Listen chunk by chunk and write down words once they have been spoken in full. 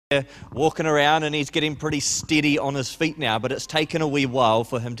walking around and he's getting pretty steady on his feet now, but it's taken a wee while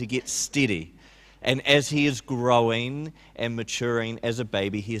for him to get steady. And as he is growing and maturing as a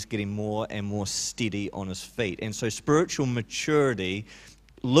baby, he is getting more and more steady on his feet. And so spiritual maturity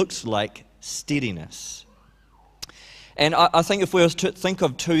looks like steadiness. And I think if we were to think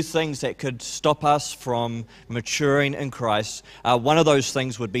of two things that could stop us from maturing in Christ, one of those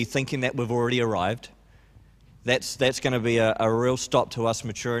things would be thinking that we've already arrived. That's going to be a real stop to us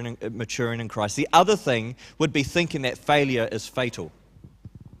maturing in Christ. The other thing would be thinking that failure is fatal.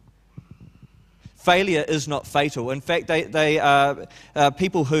 Failure is not fatal. In fact,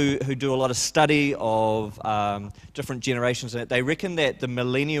 people who do a lot of study of different generations, they reckon that the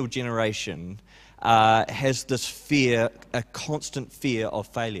millennial generation has this fear, a constant fear of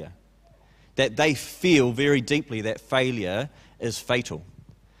failure. That they feel very deeply that failure is fatal.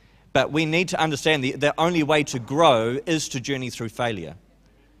 But we need to understand the only way to grow is to journey through failure.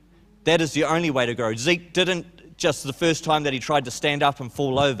 That is the only way to grow. Zeke didn't, just the first time that he tried to stand up and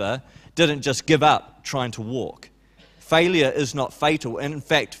fall over, didn't just give up trying to walk. Failure is not fatal. And in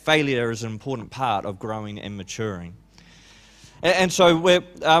fact, failure is an important part of growing and maturing. And so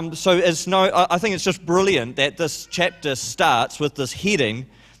I think it's just brilliant that this chapter starts with this heading,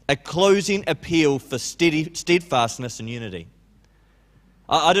 a closing appeal for steadfastness and unity.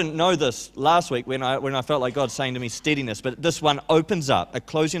 I didn't know this last week when I felt like God saying to me steadiness, but this one opens up a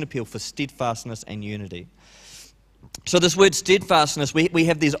closing appeal for steadfastness and unity. So this word steadfastness, we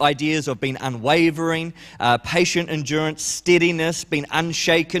have these ideas of being unwavering, patient endurance, steadiness, being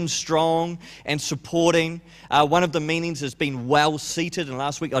unshaken, strong, and supporting. One of the meanings is being well-seated, and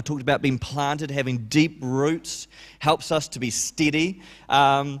last week I talked about being planted, having deep roots, helps us to be steady,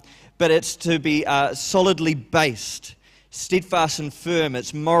 but it's to be solidly based. Steadfast and firm,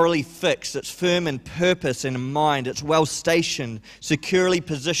 it's morally fixed, it's firm in purpose and in mind, it's well stationed, securely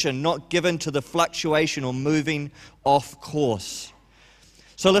positioned, not given to the fluctuation or moving off course.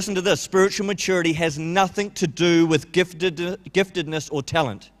 So listen to this, spiritual maturity has nothing to do with giftedness or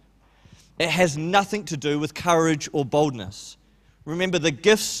talent. It has nothing to do with courage or boldness. Remember, the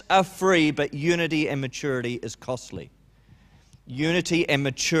gifts are free, but unity and maturity is costly. Unity and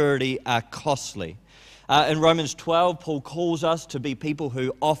maturity are costly. In Romans 12, Paul calls us to be people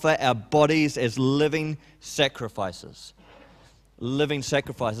who offer our bodies as living sacrifices. Living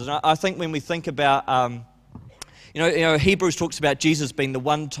sacrifices. And I think when we think about, Hebrews talks about Jesus being the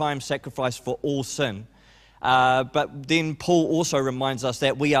one-time sacrifice for all sin. But then Paul also reminds us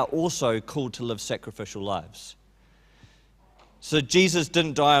that we are also called to live sacrificial lives. So Jesus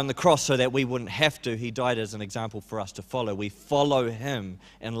didn't die on the cross so that we wouldn't have to. He died as an example for us to follow. We follow him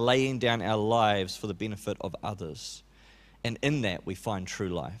in laying down our lives for the benefit of others. And in that we find true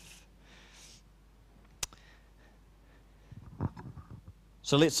life.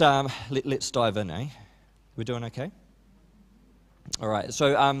 So let's dive in, eh? We're doing okay? All right,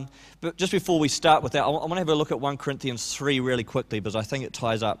 so but just before we start with that, I want to have a look at 1 Corinthians 3 really quickly because I think it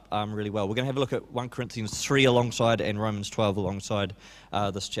ties up really well. We're going to have a look at 1 Corinthians 3 alongside and Romans 12 alongside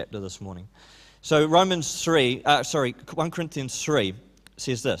this chapter this morning. So 1 Corinthians 3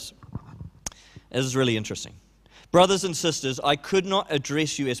 says this. This is really interesting. Brothers and sisters, I could not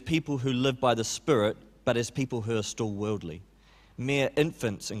address you as people who live by the Spirit, but as people who are still worldly, mere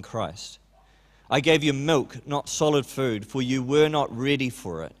infants in Christ. I gave you milk, not solid food, for you were not ready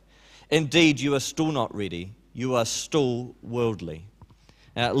for it. Indeed, you are still not ready. You are still worldly.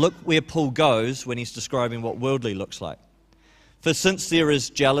 Now, look where Paul goes when he's describing what worldly looks like. For since there is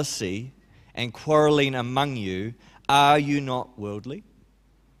jealousy and quarreling among you, are you not worldly?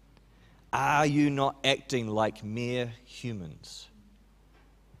 Are you not acting like mere humans?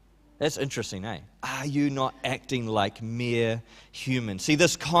 That's interesting, eh? Are you not acting like mere humans? See,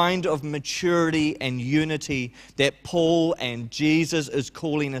 this kind of maturity and unity that Paul and Jesus is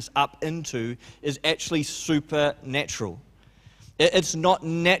calling us up into is actually supernatural. It's not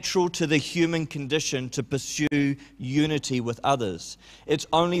natural to the human condition to pursue unity with others. It's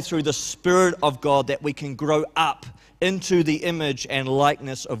only through the Spirit of God that we can grow up into the image and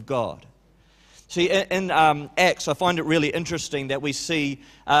likeness of God. See, in Acts, I find it really interesting that we see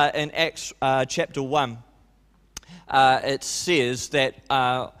in Acts chapter 1, it says that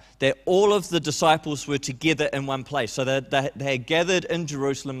all of the disciples were together in one place. So they had gathered in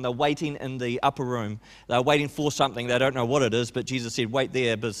Jerusalem, they're waiting in the upper room, they're waiting for something, they don't know what it is, but Jesus said, wait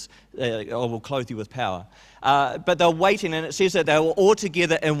there, because I will clothe you with power. But they're waiting, and it says that they were all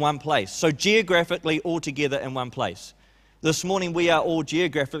together in one place. So geographically all together in one place. This morning we are all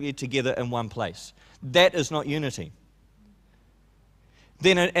geographically together in one place. That is not unity.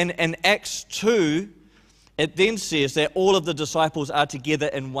 Then in Acts 2, it then says that all of the disciples are together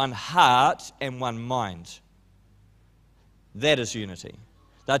in one heart and one mind. That is unity.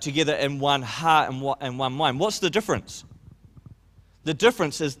 They're together in one heart and one mind. What's the difference? The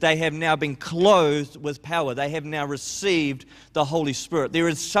difference is they have now been clothed with power. They have now received the Holy Spirit. There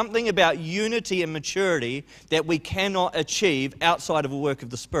is something about unity and maturity that we cannot achieve outside of a work of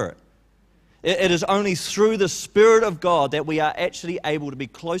the Spirit. It is only through the Spirit of God that we are actually able to be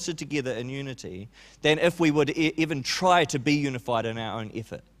closer together in unity than if we would even try to be unified in our own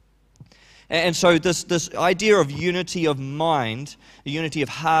effort. And so this idea of unity of mind, unity of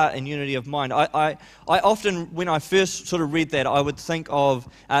heart and unity of mind, I often, when I first sort of read that, I would think of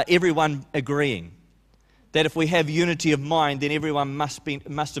everyone agreeing. That if we have unity of mind, then everyone must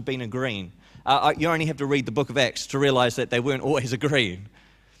have been agreeing. You only have to read the book of Acts to realize that they weren't always agreeing.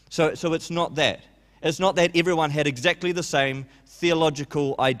 So it's not that. It's not that everyone had exactly the same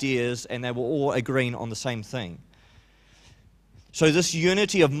theological ideas and they were all agreeing on the same thing. So this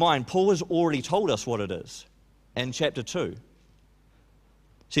unity of mind, Paul has already told us what it is in chapter 2.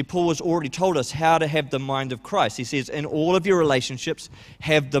 See, Paul has already told us how to have the mind of Christ. He says, in all of your relationships,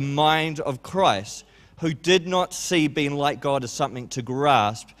 have the mind of Christ, who did not see being like God as something to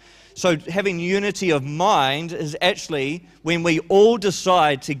grasp. So having unity of mind is actually when we all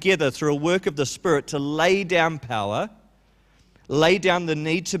decide together through a work of the Spirit to lay down power, lay down the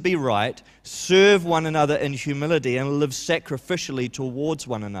need to be right, serve one another in humility, and live sacrificially towards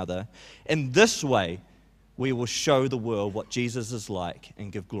one another. In this way, we will show the world what Jesus is like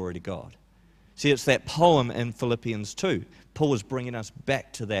and give glory to God. See, it's that poem in Philippians 2. Paul is bringing us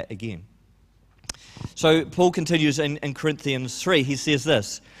back to that again. So Paul continues in Corinthians 3. He says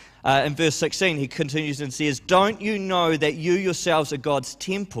this. In verse 16, he continues and says, don't you know that you yourselves are God's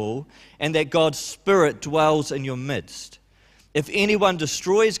temple and that God's Spirit dwells in your midst? If anyone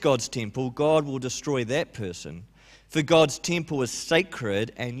destroys God's temple, God will destroy that person. For God's temple is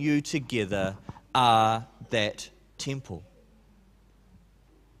sacred and you together are that temple.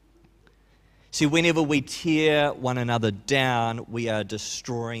 See, whenever we tear one another down, we are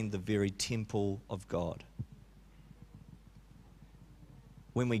destroying the very temple of God.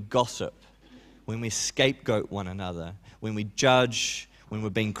 When we gossip, when we scapegoat one another, when we judge, when we're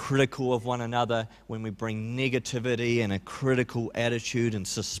being critical of one another, when we bring negativity and a critical attitude and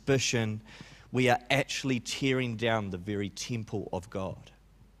suspicion, we are actually tearing down the very temple of God.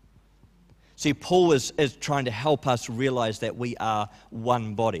 See, Paul is trying to help us realize that we are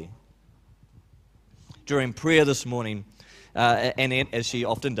one body. During prayer this morning, and as she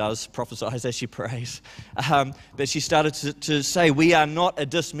often does, prophesies as she prays, but she started to say, we are not a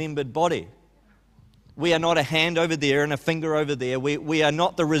dismembered body. We are not a hand over there and a finger over there. We are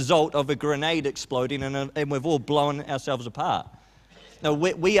not the result of a grenade exploding and we've all blown ourselves apart. No,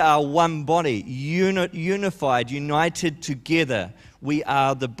 we are one body, unified, united together. We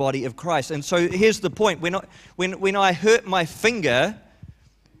are the body of Christ. And so here's the point. When I hurt my finger,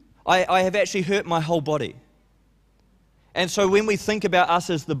 I have actually hurt my whole body. And so when we think about us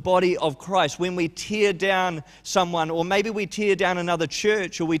as the body of Christ, when we tear down someone, or maybe we tear down another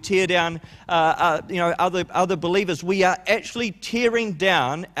church, or we tear down other believers, we are actually tearing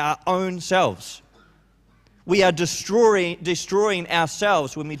down our own selves. We are destroying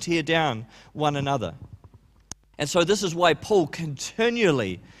ourselves when we tear down one another. And so this is why Paul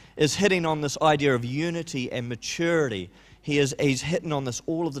continually is hitting on this idea of unity and maturity. He's hitting on this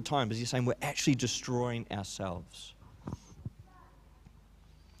all of the time, because he's saying we're actually destroying ourselves.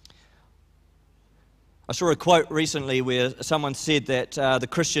 I saw a quote recently where someone said that the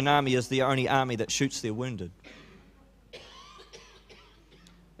Christian army is the only army that shoots their wounded.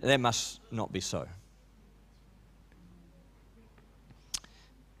 That must not be so.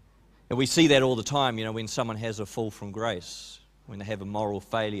 And we see that all the time, when someone has a fall from grace, when they have a moral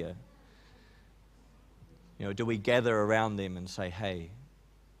failure. Do we gather around them and say, hey,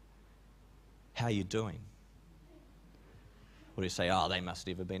 how are you doing? Or do you say, oh, they must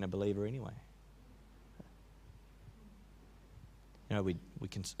have never been a believer anyway? We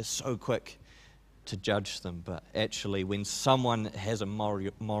can, it's so quick to judge them, but actually when someone has a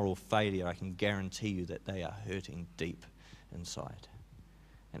moral failure, I can guarantee you that they are hurting deep inside.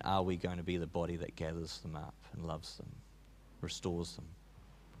 And are we going to be the body that gathers them up and loves them, restores them?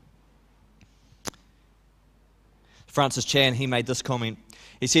 Francis Chan, he made this comment.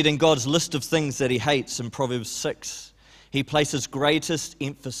 He said, in God's list of things that he hates in Proverbs 6, he places greatest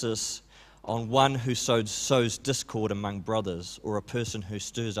emphasis on one who sows discord among brothers, or a person who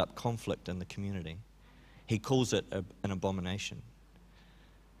stirs up conflict in the community. He calls it an abomination.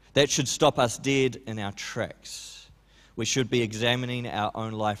 That should stop us dead in our tracks. We should be examining our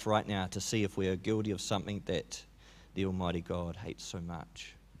own life right now to see if we are guilty of something that the Almighty God hates so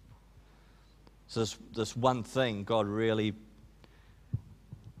much. So this one thing, God really,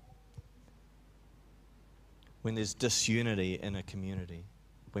 when there's disunity in a community,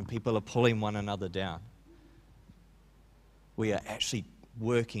 when people are pulling one another down, we are actually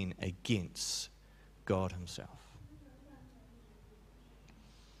working against God Himself.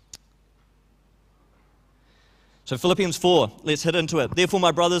 So Philippians 4, let's hit into it. Therefore,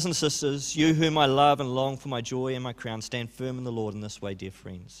 my brothers and sisters, you whom I love and long for my joy and my crown, stand firm in the Lord in this way, dear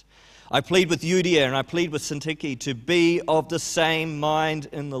friends. I plead with Euodia and I plead with Syntyche to be of the same mind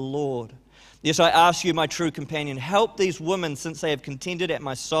in the Lord. Yes, I ask you, my true companion, help these women since they have contended at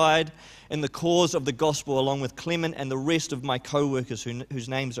my side in the cause of the gospel, along with Clement and the rest of my co-workers whose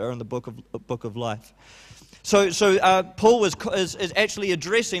names are in the book of life. So Paul is actually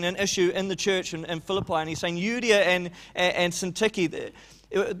addressing an issue in the church in Philippi, and he's saying Euodia and Syntyche,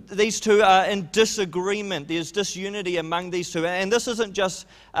 these two are in disagreement. There's disunity among these two, and this isn't just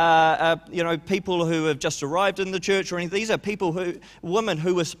people who have just arrived in the church or anything. These are women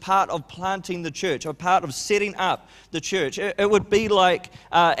who was part of planting the church, or part of setting up the church. It would be like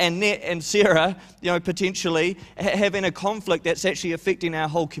Annette and Sarah, potentially having a conflict that's actually affecting our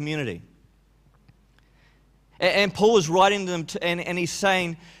whole community. And Paul is writing to them, and he's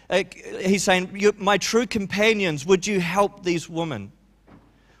saying, my true companions, would you help these women?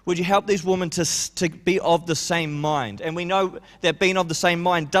 Would you help these women to be of the same mind? And we know that being of the same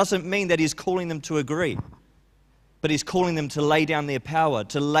mind doesn't mean that he's calling them to agree, but he's calling them to lay down their power,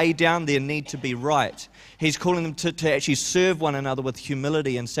 to lay down their need to be right. He's calling them to actually serve one another with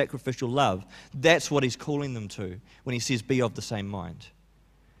humility and sacrificial love. That's what he's calling them to when he says, be of the same mind.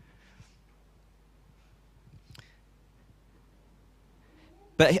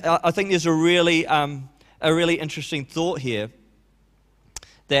 But I think there's a really interesting thought here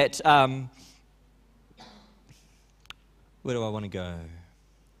that, where do I want to go?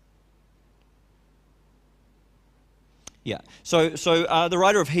 Yeah, so the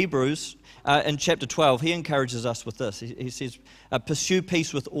writer of Hebrews in chapter 12, he encourages us with this. He says, pursue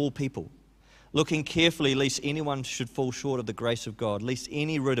peace with all people, looking carefully lest anyone should fall short of the grace of God, lest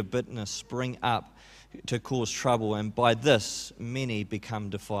any root of bitterness spring up to cause trouble, and by this many become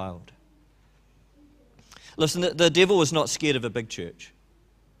defiled. Listen, the devil is not scared of a big church.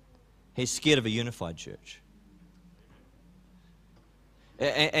 He's scared of a unified church.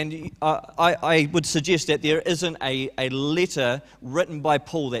 And I would suggest that there isn't a letter written by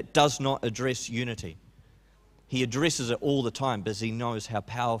Paul that does not address unity. He addresses it all the time because he knows how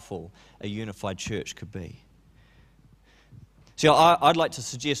powerful a unified church could be. See, I'd like to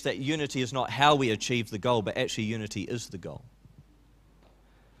suggest that unity is not how we achieve the goal, but actually unity is the goal.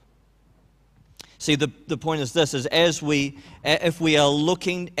 See, the point is this, is if we are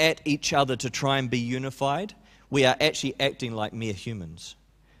looking at each other to try and be unified, we are actually acting like mere humans.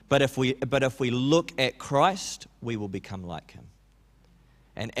 But if we look at Christ, we will become like Him.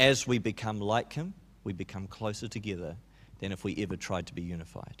 And as we become like Him, we become closer together than if we ever tried to be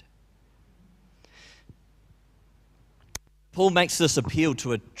unified. Paul makes this appeal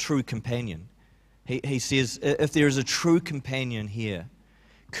to a true companion. He says, if there is a true companion here,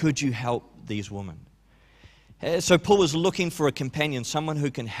 could you help these women? So Paul is looking for a companion, someone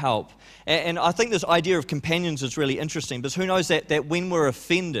who can help. And I think this idea of companions is really interesting, because who knows that when we're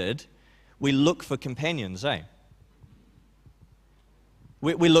offended, we look for companions, eh?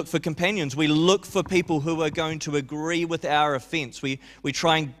 We look for companions. We look for people who are going to agree with our offense. We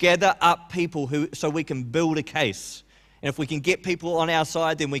try and gather up people so we can build a case. And if we can get people on our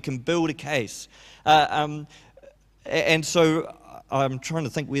side, then we can build a case. And so I'm trying to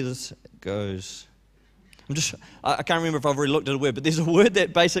think where this goes. I can't remember if I've already looked at a word, but there's a word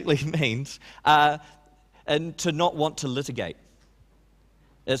that basically means and to not want to litigate.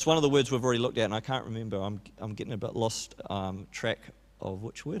 It's one of the words we've already looked at, and I can't remember. I'm getting a bit lost track of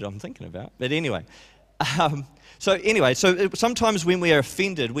which word I'm thinking about. But anyway, so sometimes when we are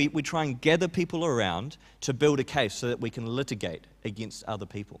offended, we try and gather people around to build a case so that we can litigate against other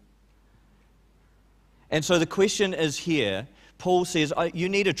people. And so the question is here, Paul says, you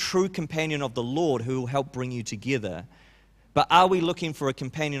need a true companion of the Lord who will help bring you together. But are we looking for a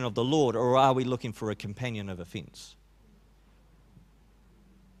companion of the Lord, or are we looking for a companion of offense?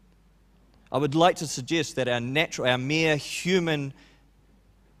 I would like to suggest that our mere human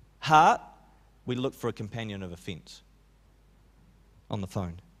heart, we look for a companion of offense on the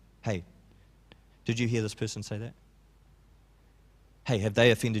phone. Hey, did you hear this person say that? Hey, have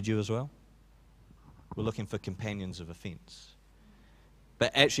they offended you as well? We're looking for companions of offense.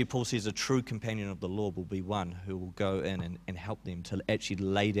 But actually, Paul says a true companion of the Lord will be one who will go in and help them to actually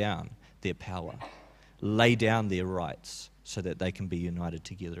lay down their power, lay down their rights so that they can be united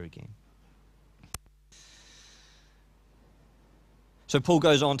together again. So Paul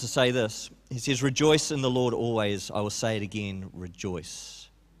goes on to say this. He says, rejoice in the Lord always. I will say it again, rejoice.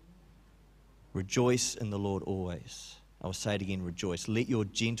 Rejoice in the Lord always. I will say it again, rejoice. Let your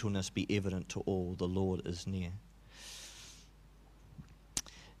gentleness be evident to all. The Lord is near.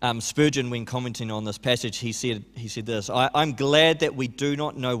 Spurgeon, when commenting on this passage, he said this, I'm glad that we do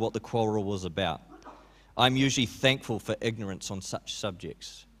not know what the quarrel was about. I'm usually thankful for ignorance on such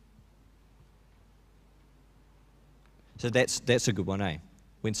subjects. So that's a good one, eh?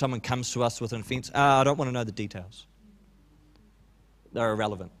 When someone comes to us with an offence, I don't want to know the details. They're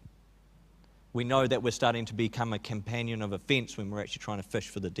irrelevant. We know that we're starting to become a companion of offence when we're actually trying to fish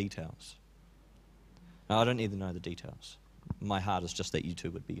for the details. No, I don't need to know the details. My heart is just that you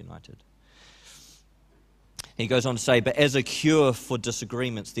two would be united. He goes on to say, but as a cure for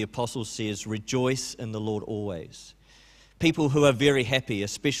disagreements, the apostle says, rejoice in the Lord always. People who are very happy,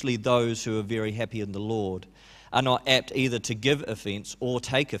 especially those who are very happy in the Lord, are not apt either to give offence or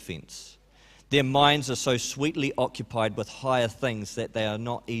take offence. Their minds are so sweetly occupied with higher things that they are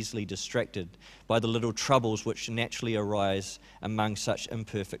not easily distracted by the little troubles which naturally arise among such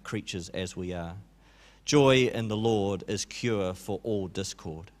imperfect creatures as we are. Joy in the Lord is cure for all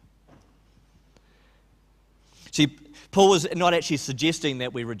discord. See, Paul was not actually suggesting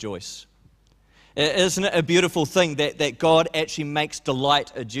that we rejoice. Isn't it a beautiful thing that God actually makes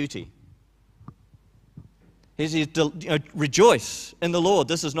delight a duty? He says, rejoice in the Lord.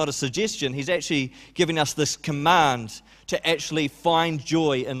 This is not a suggestion. He's actually giving us this command to actually find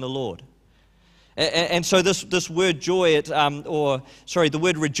joy in the Lord. And so this word joy, the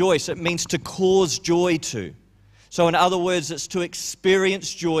word rejoice, it means to cause joy to. So in other words, it's to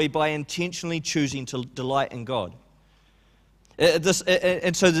experience joy by intentionally choosing to delight in God.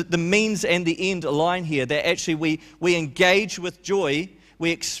 And so the means and the end align here, that actually we engage with joy,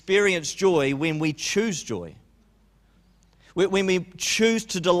 we experience joy when we choose joy. When we choose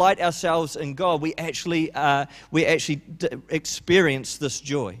to delight ourselves in God, we actually experience this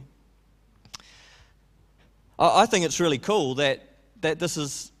joy. I think it's really cool that this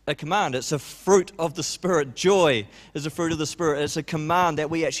is a command. It's a fruit of the Spirit. Joy is a fruit of the Spirit. It's a command that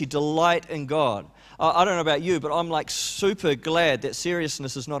we actually delight in God. I don't know about you, but I'm like super glad that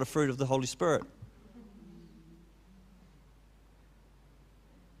seriousness is not a fruit of the Holy Spirit.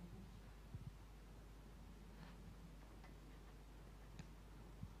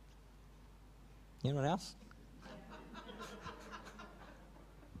 Anyone else?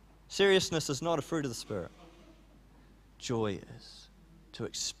 Seriousness is not a fruit of the Spirit. Joy is. To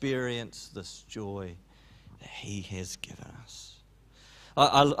experience this joy that He has given us.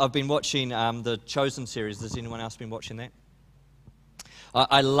 I've been watching the Chosen series. Has anyone else been watching that?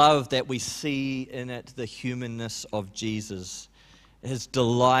 I love that we see in it the humanness of Jesus. His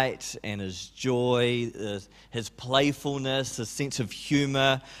delight and His joy, His playfulness, His sense of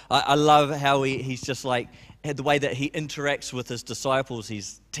humor. I love how He's just like, the way that He interacts with His disciples.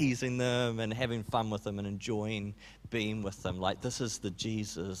 He's teasing them and having fun with them and enjoying being with them. Like, this is the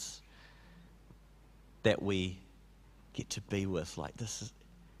Jesus that we get to be with. Like, this is,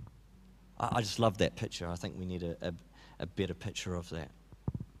 I just love that picture. I think we need a better picture of that.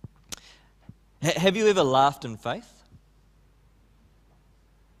 Have you ever laughed in faith?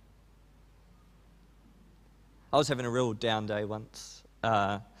 I was having a real down day once.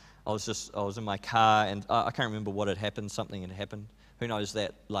 I was in my car and I can't remember what had happened. Something had happened. Who knows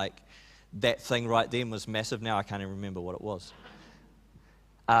that, that thing right then was massive. Now I can't even remember what it was.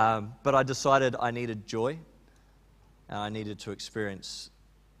 But I decided I needed joy. I needed to experience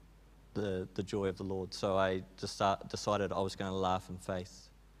the joy of the Lord. So I just decided I was going to laugh in faith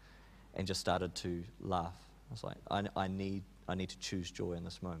and just started to laugh. I was like, I need to choose joy in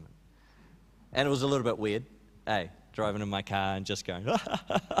this moment. And it was a little bit weird. Driving in my car and just going,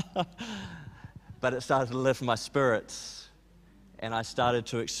 but it started to lift my spirits, and I started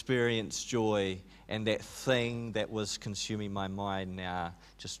to experience joy, and that thing that was consuming my mind now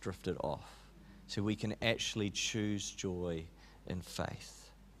just drifted off. So we can actually choose joy in faith.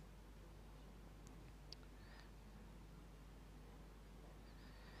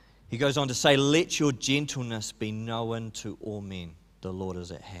 He goes on to say, let your gentleness be known to all men. The Lord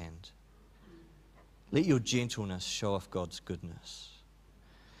is at hand. Let your gentleness show off God's goodness.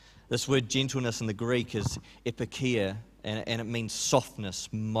 This word gentleness in the Greek is epikeia, and it means softness,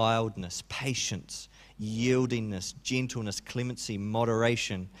 mildness, patience, yieldingness, gentleness, clemency,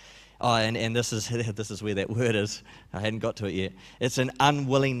 moderation. Oh, and this is this is where that word is. I hadn't got to it yet. It's an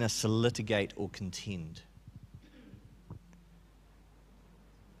unwillingness to litigate or contend.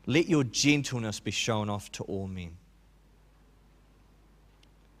 Let your gentleness be shown off to all men.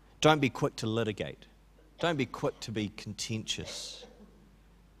 Don't be quick to litigate. Don't be quick to be contentious.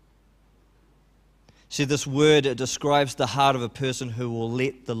 See, this word, it describes the heart of a person who will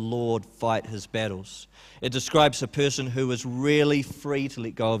let the Lord fight his battles. It describes a person who is really free to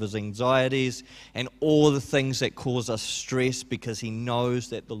let go of his anxieties and all the things that cause us stress because he knows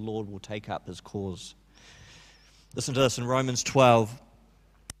that the Lord will take up his cause. Listen to this in Romans 12.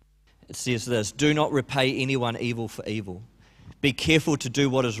 It says this, do not repay anyone evil for evil. Be careful to do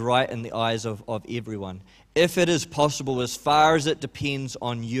what is right in the eyes of everyone. If it is possible, as far as it depends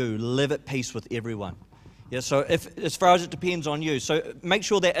on you, live at peace with everyone. Yeah, so as far as it depends on you. So make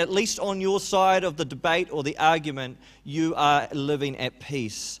sure that at least on your side of the debate or the argument, you are living at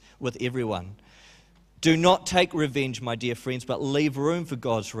peace with everyone. Do not take revenge, my dear friends, but leave room for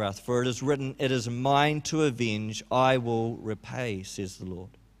God's wrath. For it is written, it is mine to avenge, I will repay, says the Lord.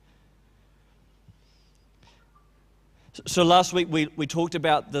 So last week we talked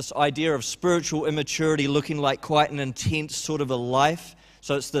about this idea of spiritual immaturity looking like quite an intense sort of a life.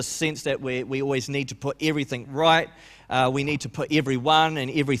 So it's this sense that we always need to put everything right. We need to put everyone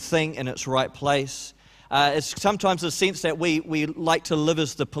and everything in its right place. It's sometimes a sense that we like to live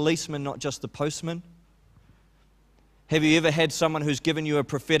as the policeman, not just the postman. Have you ever had someone who's given you a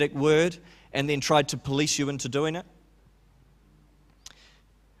prophetic word and then tried to police you into doing it?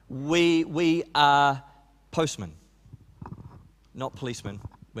 We are postmen, not policemen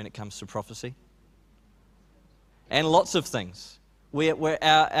when it comes to prophecy. And lots of things. Our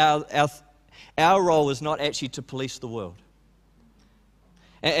role is not actually to police the world.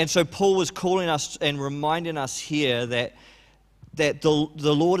 And so Paul was calling us and reminding us here that the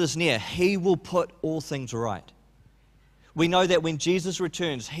Lord is near. He will put all things right. We know that when Jesus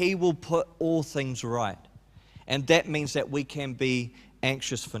returns, He will put all things right. And that means that we can be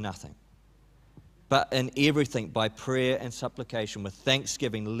anxious for nothing. But in everything, by prayer and supplication, with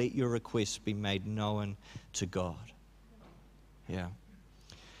thanksgiving, let your requests be made known to God. Yeah.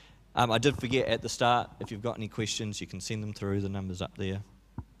 I did forget at the start, if you've got any questions, you can send them through. The number's up there.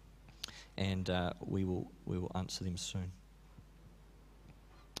 And we will answer them soon.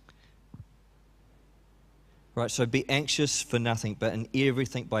 Right, so be anxious for nothing, but in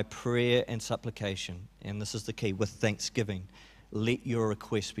everything by prayer and supplication. And this is the key, with thanksgiving, let your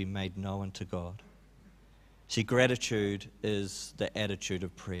requests be made known to God. See, gratitude is the attitude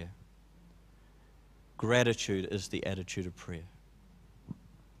of prayer. Gratitude is the attitude of prayer.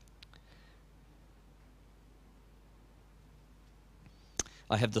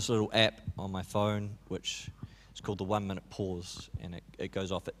 I have this little app on my phone, which is called the 1 Minute Pause, and it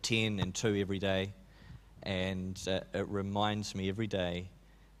goes off at 10 and 2 every day, and it reminds me every day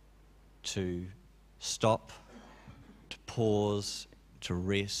to stop, to pause, to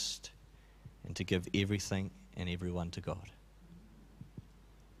rest, and to give everything and everyone to God.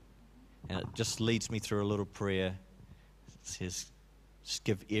 And it just leads me through a little prayer. It says, just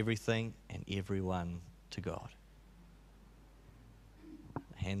give everything and everyone to God.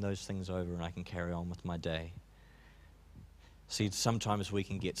 Hand those things over and I can carry on with my day. See, sometimes we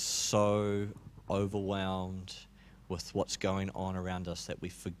can get so overwhelmed with what's going on around us that we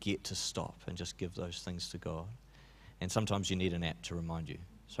forget to stop and just give those things to God. And sometimes you need an app to remind you.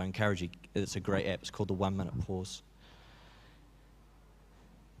 So I encourage you, it's a great app. It's called the 1 Minute Pause.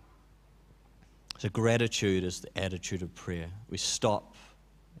 So gratitude is the attitude of prayer. We stop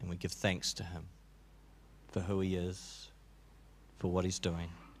and we give thanks to Him for who He is, for what He's doing,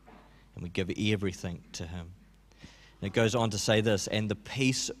 and we give everything to Him. And it goes on to say this, and the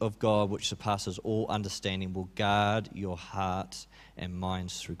peace of God which surpasses all understanding will guard your hearts and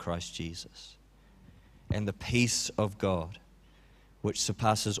minds through Christ Jesus. And the peace of God which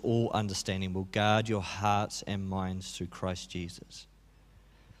surpasses all understanding will guard your hearts and minds through Christ Jesus.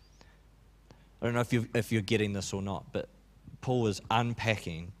 I don't know if you're getting this or not, but Paul is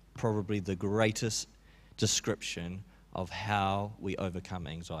unpacking probably the greatest description of how we overcome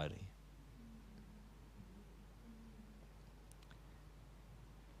anxiety.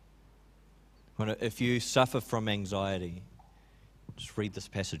 If you suffer from anxiety, just read this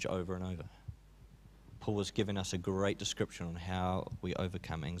passage over and over. Paul has given us a great description on how we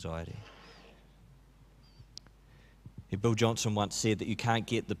overcome anxiety. Bill Johnson once said that you can't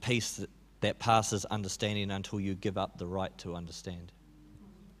get the peace that passes understanding until you give up the right to understand.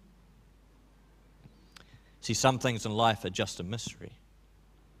 See, some things in life are just a mystery.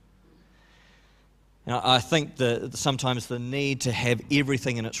 I think that sometimes the need to have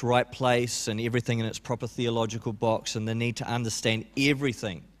everything in its right place and everything in its proper theological box and the need to understand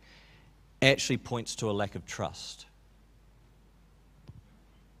everything actually points to a lack of trust.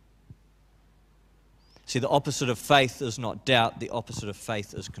 See, the opposite of faith is not doubt. The opposite of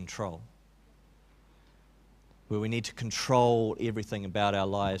faith is control. Where we need to control everything about our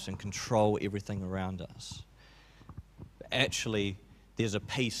lives and control everything around us. Actually, there's a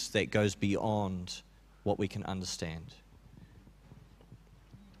peace that goes beyond what we can understand.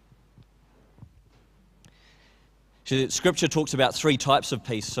 So Scripture talks about three types of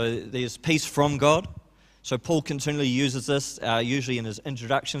peace. So there's peace from God. So Paul continually uses this, usually in his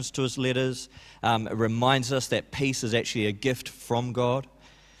introductions to his letters. It reminds us that peace is actually a gift from God.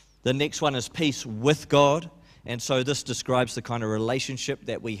 The next one is peace with God. And so this describes the kind of relationship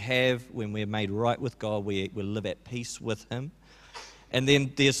that we have when we're made right with God. We live at peace with Him. And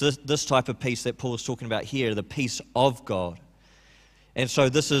then there's this type of peace that Paul is talking about here, the peace of God. And so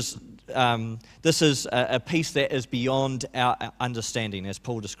this is a peace that is beyond our understanding, as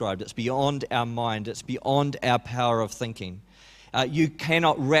Paul described. It's beyond our mind. It's beyond our power of thinking. You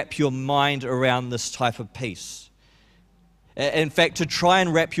cannot wrap your mind around this type of peace. In fact, to try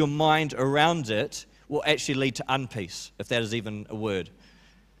and wrap your mind around it will actually lead to unpeace, if that is even a word.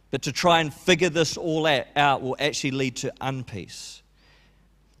 But to try and figure this all out will actually lead to unpeace.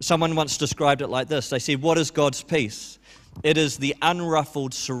 Someone once described it like this. They said, what is God's peace? It is the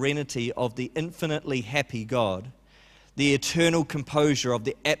unruffled serenity of the infinitely happy God, the eternal composure of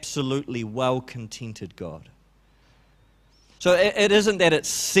the absolutely well-contented God. So it isn't that it's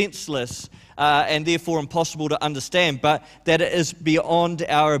senseless and therefore impossible to understand, but that it is beyond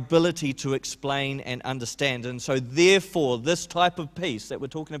our ability to explain and understand. And so therefore, this type of peace that we're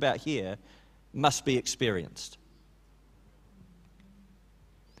talking about here must be experienced.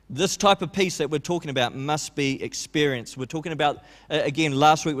 This type of peace that we're talking about must be experienced. We're talking about, again,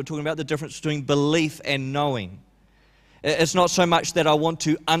 last week we were talking about the difference between belief and knowing. It's not so much that I want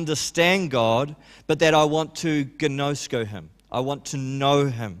to understand God, but that I want to gnosko Him. I want to know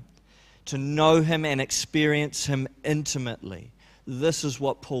Him and experience Him intimately. This is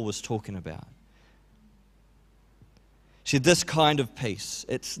what Paul was talking about. See, this kind of peace,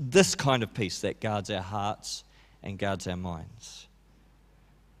 it's this kind of peace that guards our hearts and guards our minds.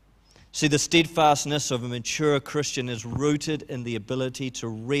 See, the steadfastness of a mature Christian is rooted in the ability to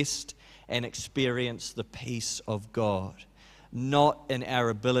rest and experience the peace of God, not in our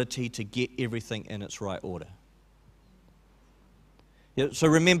ability to get everything in its right order. So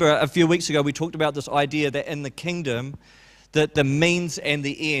remember, a few weeks ago we talked about this idea that in the kingdom, that the means and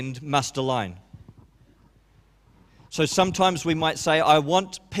the end must align. So sometimes we might say, I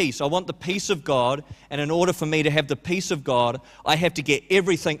want peace. I want the peace of God. And in order for me to have the peace of God, I have to get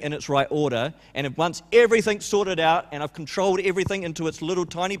everything in its right order. And if once everything's sorted out and I've controlled everything into its little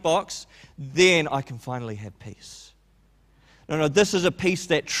tiny box, then I can finally have peace. No, this is a peace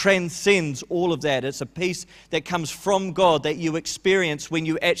that transcends all of that. It's a peace that comes from God that you experience when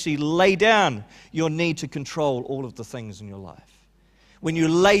you actually lay down your need to control all of the things in your life. When you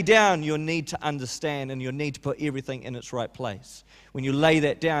lay down your need to understand and your need to put everything in its right place. When you lay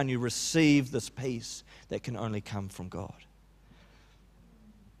that down, you receive this peace that can only come from God.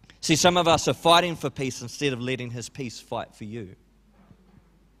 See, some of us are fighting for peace instead of letting His peace fight for you.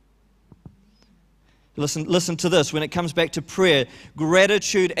 Listen to this. When it comes back to prayer,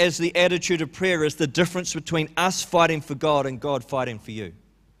 gratitude as the attitude of prayer is the difference between us fighting for God and God fighting for you.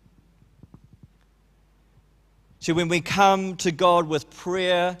 See, when we come to God with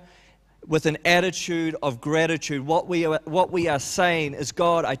prayer, with an attitude of gratitude, what we are saying is,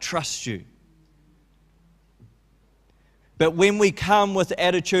 God, I trust you. But when we come with the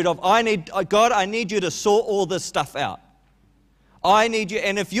attitude of, God, I need you to sort all this stuff out. I need you,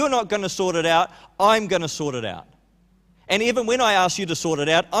 and if you're not going to sort it out, I'm going to sort it out. And even when I ask you to sort it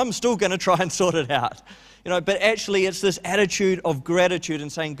out, I'm still going to try and sort it out. But actually it's this attitude of gratitude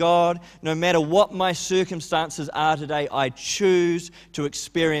and saying, God, no matter what my circumstances are today, I choose to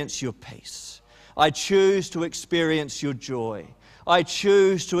experience your peace. I choose to experience your joy. I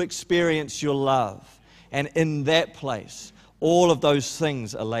choose to experience your love. And in that place, all of those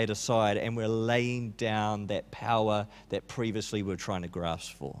things are laid aside and we're laying down that power that previously we were trying to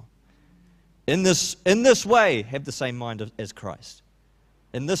grasp for. In this way, have the same mind as Christ.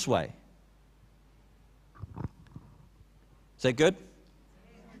 In this way. Is that good?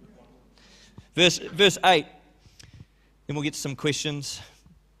 Verse 8, then we'll get to some questions.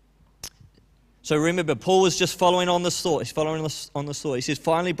 So remember, Paul was just following on this thought. He's following on this thought. He says,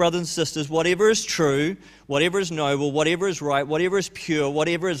 finally, brothers and sisters, whatever is true, whatever is noble, whatever is right, whatever is pure,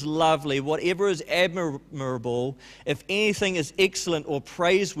 whatever is lovely, whatever is admirable, if anything is excellent or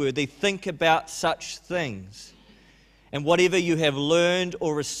praiseworthy, think about such things. And whatever you have learned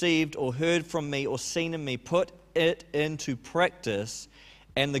or received or heard from me or seen in me, put it into practice,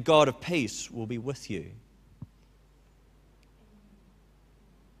 and the God of peace will be with you.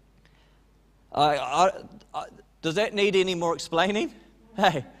 Does that need any more explaining?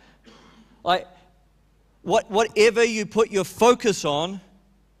 Hey, whatever you put your focus on,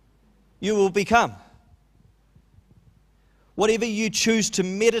 you will become. Whatever you choose to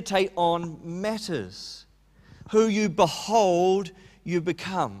meditate on matters. Who you behold, you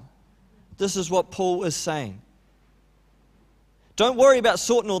become. This is what Paul is saying. Don't worry about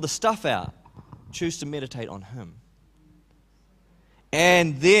sorting all the stuff out. Choose to meditate on Him.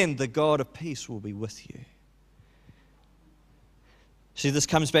 And then the God of peace will be with you. See, this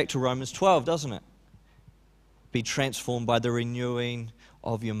comes back to Romans 12, doesn't it? Be transformed by the renewing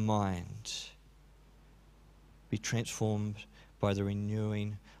of your mind. Be transformed by the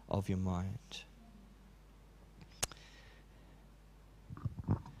renewing of your mind.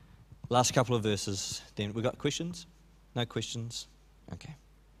 Last couple of verses, then. We got questions? No questions? Okay.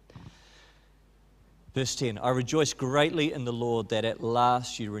 Verse 10, I rejoice greatly in the Lord that at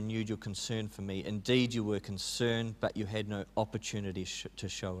last you renewed your concern for me. Indeed, you were concerned, but you had no opportunity to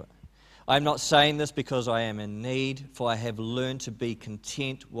show it. I am not saying this because I am in need, for I have learned to be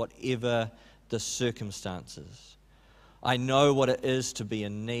content whatever the circumstances. I know what it is to be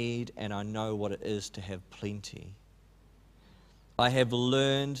in need, and I know what it is to have plenty. I have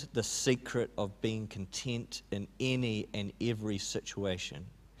learned the secret of being content in any and every situation,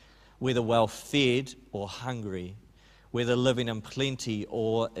 whether well-fed or hungry, whether living in plenty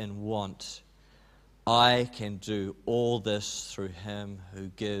or in want. I can do all this through Him who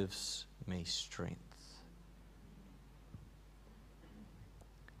gives me strength.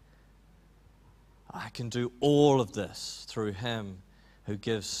 I can do all of this through Him who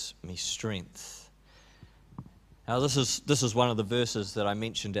gives me strength. Now, this is one of the verses that I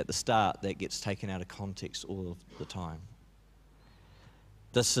mentioned at the start that gets taken out of context all of the time.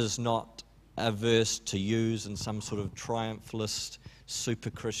 This is not a verse to use in some sort of triumphalist, super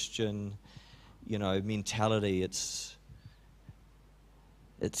Christian, mentality. It's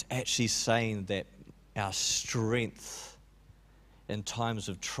actually saying that our strength in times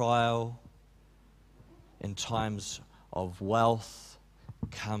of trial, in times of wealth,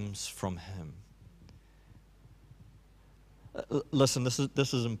 comes from Him. Listen, this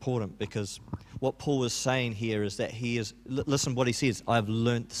is important, because what Paul is saying here is that listen what he says, I've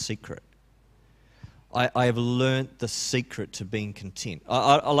learnt the secret. I have learnt the secret to being content.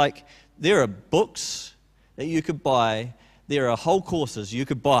 There are books that you could buy, there are whole courses you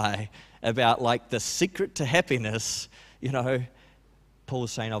could buy about the secret to happiness. Paul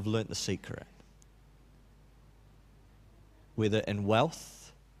is saying, I've learnt the secret. Whether in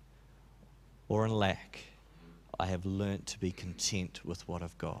wealth or in lack, I have learnt to be content with what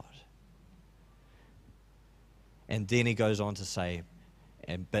I've got. And then he goes on to say,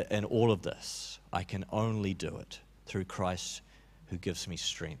 but in all of this, I can only do it through Christ who gives me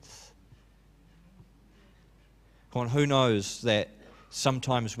strength. Come on, who knows that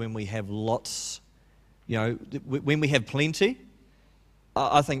sometimes when we have lots, when we have plenty,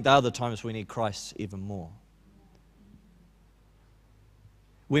 I think there are the times we need Christ even more.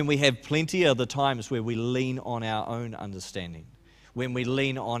 When we have plenty are the times where we lean on our own understanding, when we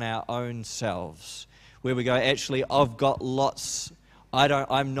lean on our own selves, where we go, actually, I've got lots.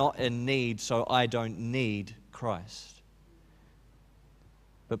 I'm not in need, so I don't need Christ.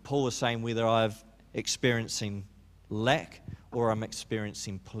 But Paul is saying whether I'm experiencing lack or I'm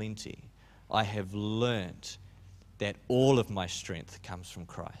experiencing plenty, I have learnt that all of my strength comes from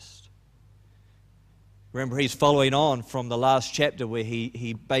Christ. Remember, he's following on from the last chapter where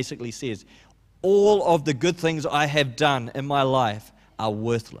he basically says, all of the good things I have done in my life are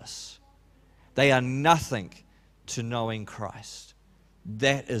worthless. They are nothing to knowing Christ.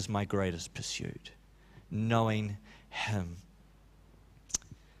 That is my greatest pursuit, knowing Him.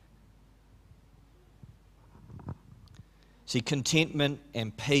 See, contentment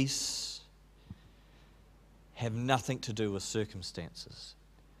and peace have nothing to do with circumstances.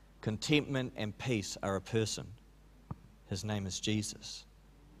 Contentment and peace are a person. His name is Jesus.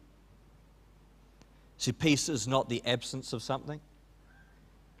 See, peace is not the absence of something.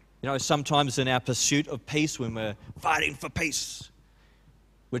 Sometimes in our pursuit of peace, when we're fighting for peace,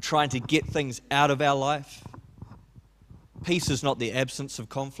 we're trying to get things out of our life. Peace is not the absence of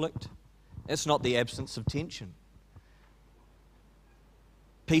conflict. It's not the absence of tension.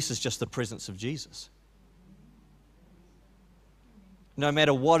 Peace is just the presence of Jesus. No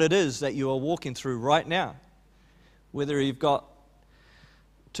matter what it is that you are walking through right now, whether you've got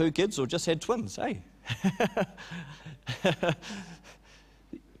 2 kids or just had twins, hey.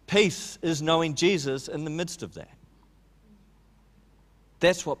 Peace is knowing Jesus in the midst of that.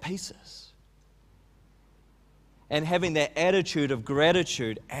 That's what peace is. And having that attitude of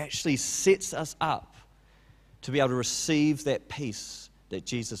gratitude actually sets us up to be able to receive that peace that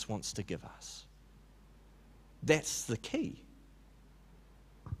Jesus wants to give us. That's the key.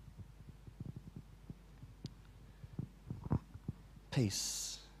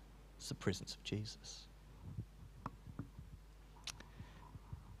 Peace is the presence of Jesus.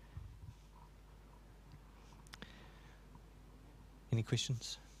 Any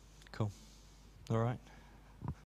questions? Cool. All right.